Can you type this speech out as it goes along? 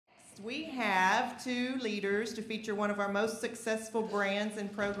we have two leaders to feature one of our most successful brands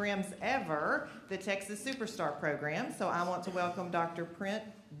and programs ever, the Texas Superstar Program. So I want to welcome Dr.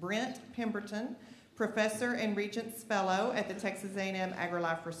 Brent Pemberton, Professor and Regents Fellow at the Texas A&M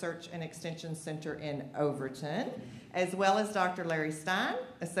AgriLife Research and Extension Center in Overton, as well as Dr. Larry Stein,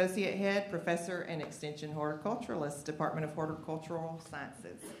 Associate Head, Professor and Extension Horticulturalist, Department of Horticultural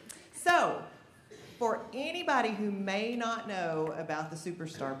Sciences. So, for anybody who may not know about the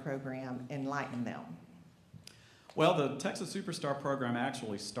Superstar Program, enlighten them. Well, the Texas Superstar Program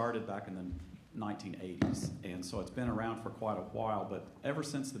actually started back in the 1980s, and so it's been around for quite a while, but ever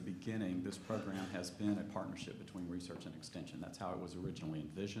since the beginning, this program has been a partnership between research and extension. That's how it was originally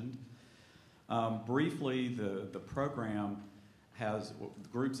envisioned. Briefly, the program has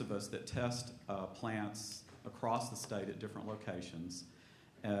groups of us that test plants across the state at different locations.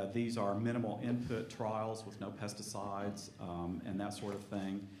 These are minimal input trials with no pesticides and that sort of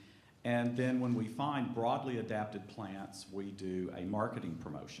thing. And then when we find broadly adapted plants, we do a marketing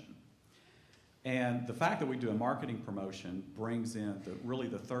promotion. And the fact that we do a marketing promotion brings in really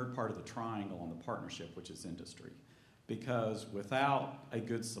the third part of the triangle on the partnership, which is industry. Because without a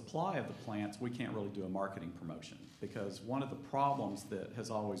good supply of the plants, we can't really do a marketing promotion. Because one of the problems that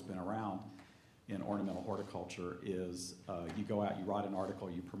has always been around in ornamental horticulture is you go out, you write an article,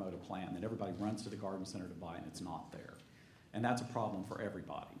 you promote a plant, and then everybody runs to the garden center to buy it, and it's not there. And that's a problem for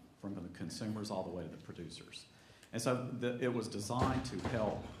everybody, from the consumers all the way to the producers. And so it was designed to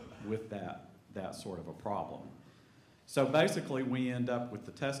help with that sort of a problem. So basically, we end up with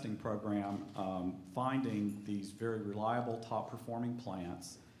the testing program finding these very reliable, top-performing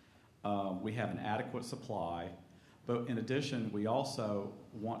plants. We have an adequate supply. But in addition, we also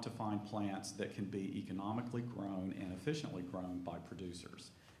want to find plants that can be economically grown and efficiently grown by producers.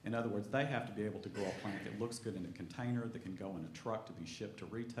 In other words, they have to be able to grow a plant that looks good in a container, that can go in a truck to be shipped to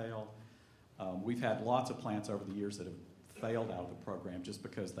retail. We've had lots of plants over the years that have failed out of the program just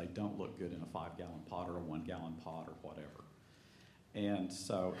because they don't look good in a 5-gallon pot or a 1-gallon pot or whatever. And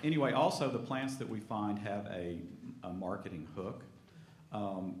so anyway, also the plants that we find have a marketing hook.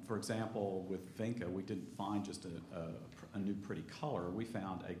 For example, with Vinca, we didn't find just a new pretty color. We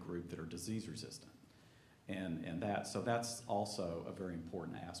found a group that are disease resistant. So that's also a very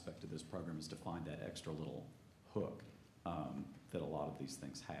important aspect of this program, is to find that extra little hook that a lot of these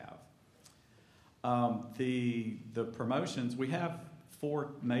things have. The promotions, we have 4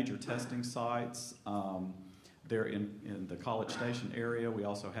 major testing sites. They're in the College Station area. We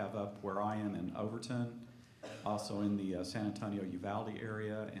also have up where I am in Overton, also in the San Antonio Uvalde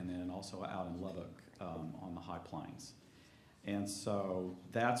area, and then also out in Lubbock on the High Plains. And so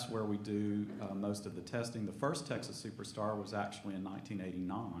that's where we do most of the testing. The first Texas Superstar was actually in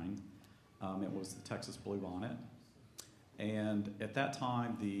 1989. It was the Texas Bluebonnet. And at that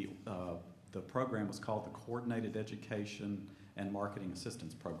time, the program was called the Coordinated Education and Marketing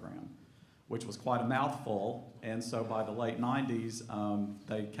Assistance Program, which was quite a mouthful. And so by the late 90s,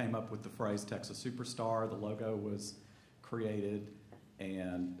 they came up with the phrase Texas Superstar. The logo was created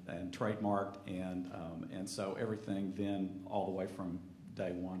and trademarked, and so everything then, all the way from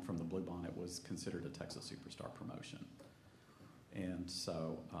day one, from the Bluebonnet, was considered a Texas Superstar promotion. And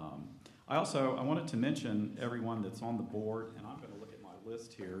so I wanted to mention everyone that's on the board, and I'm going to look at my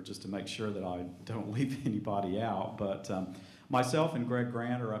list here just to make sure that I don't leave anybody out. But myself and Greg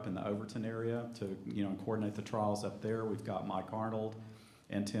Grant are up in the Overton area to coordinate the trials up there. We've got Mike Arnold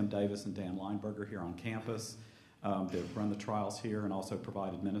and Tim Davis and Dan Lineberger here on campus that run the trials here and also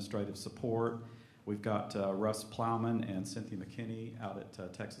provide administrative support. We've got Russ Plowman and Cynthia McKinney out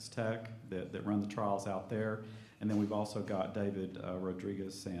at Texas Tech that run the trials out there. And then we've also got David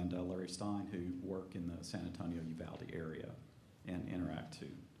Rodriguez and Larry Stein, who work in the San Antonio Uvalde area and interact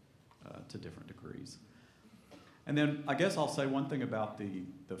to different degrees. And then I guess I'll say one thing about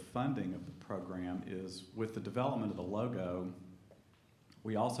the funding of the program is, with the development of the logo,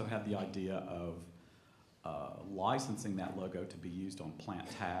 we also had the idea of licensing that logo to be used on plant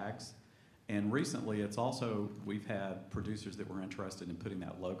tags. And recently we've had producers that were interested in putting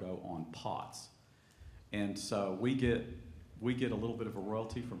that logo on pots. And so we get a little bit of a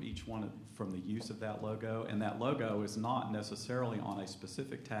royalty from each one from the use of that logo. And that logo is not necessarily on a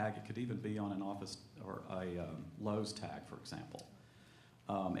specific tag. It could even be on an Office or a Lowe's tag, for example.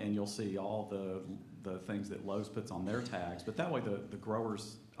 And you'll see all the things that Lowe's puts on their tags. But that way the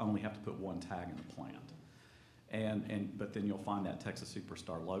growers only have to put one tag in the plant. But then you'll find that Texas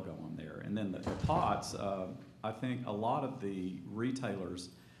Superstar logo on there. And then the pots, I think a lot of the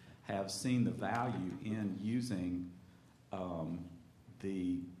retailers have seen the value in using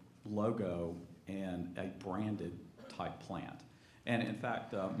the logo and a branded type plant. And in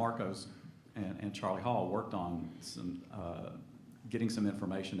fact, Marcos and Charlie Hall worked on some, getting some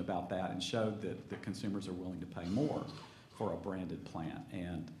information about that and showed that the consumers are willing to pay more for a branded plant.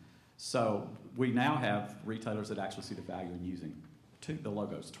 And so we now have retailers that actually see the value in using the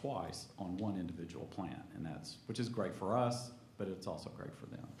logos twice on one individual plant, and which is great for us, but it's also great for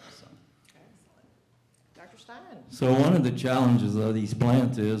them. So. Excellent. Dr. Stein. So one of the challenges of these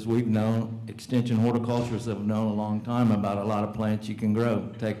plants is we've known, extension horticulturists have known a long time about a lot of plants you can grow.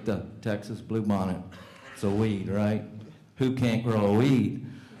 Take the Texas bluebonnet. It's a weed, right? Who can't grow a weed?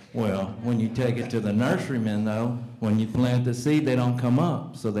 Well, when you take it to the nurserymen, though, when you plant the seed, they don't come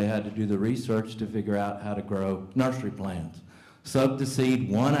up. So they had to do the research to figure out how to grow nursery plants. Soak the seed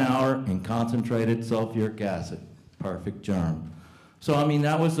 1 hour in concentrated sulfuric acid. Perfect germ. So, I mean,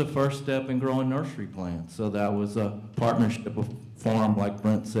 that was the first step in growing nursery plants. So that was a partnership formed, like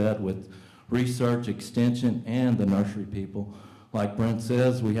Brent said, with research, extension, and the nursery people. Like Brent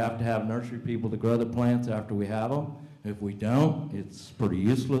says, we have to have nursery people to grow the plants after we have them. If we don't, it's pretty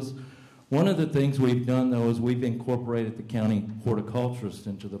useless. One of the things we've done, though, is we've incorporated the county horticulturist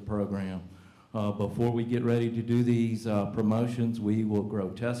into the program. Before we get ready to do these promotions, we will grow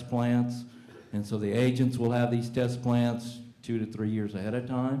test plants. And so the agents will have these test plants 2 to 3 years ahead of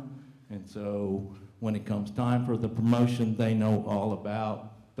time. And so when it comes time for the promotion, they know all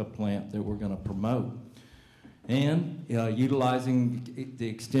about the plant that we're going to promote. And utilizing the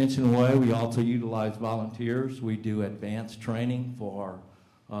extension way, we also utilize volunteers. We do advanced training for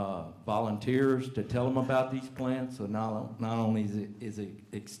volunteers to tell them about these plants. So not only is it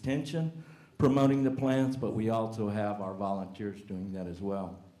extension promoting the plants, but we also have our volunteers doing that as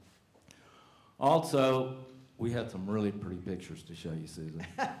well. Also, we had some really pretty pictures to show you, Susan.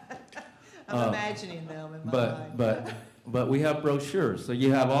 I'm imagining them in my mind. But we have brochures. So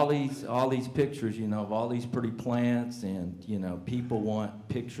you have all these pictures, you know, of all these pretty plants, and you know, people want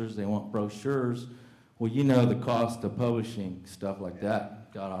pictures, they want brochures. Well, you know, the cost of publishing stuff like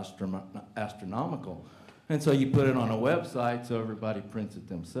that got astronomical. And so you put it on a website so everybody prints it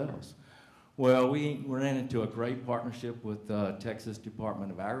themselves. Well, we ran into a great partnership with the Texas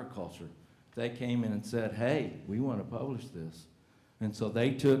Department of Agriculture. They came in and said, hey, we want to publish this. And so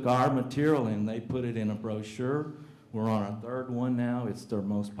they took our material and they put it in a brochure. We're on our third one now. It's their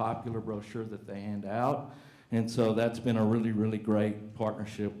most popular brochure that they hand out. And so that's been a really, really great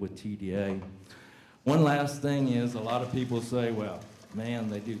partnership with TDA. One last thing is, a lot of people say, well, man,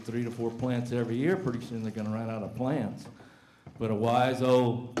 they do 3 to 4 plants every year. Pretty soon they're going to run out of plants. But a wise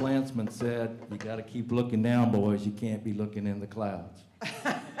old plantsman said, you got to keep looking down, boys. You can't be looking in the clouds.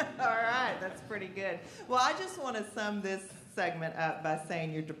 All right, that's pretty good. Well, I just want to sum this segment up by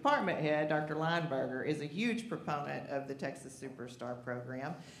saying your department head, Dr. Lineberger, is a huge proponent of the Texas Superstar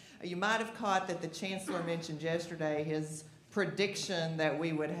program. You might have caught that the Chancellor mentioned yesterday his prediction that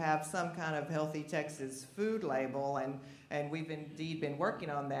we would have some kind of Healthy Texas food label, and we've indeed been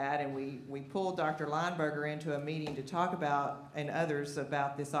working on that, and we pulled Dr. Lineberger into a meeting to talk about, and others,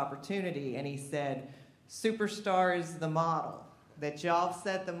 about this opportunity, and he said, Superstar is the model, that y'all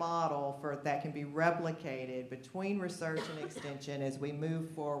set the model for that can be replicated between research and extension as we move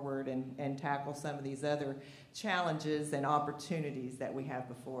forward and tackle some of these other challenges and opportunities that we have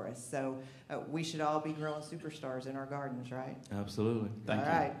before us. So we should all be growing superstars in our gardens, right? Absolutely. Thank you.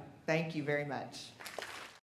 All right. Thank you very much.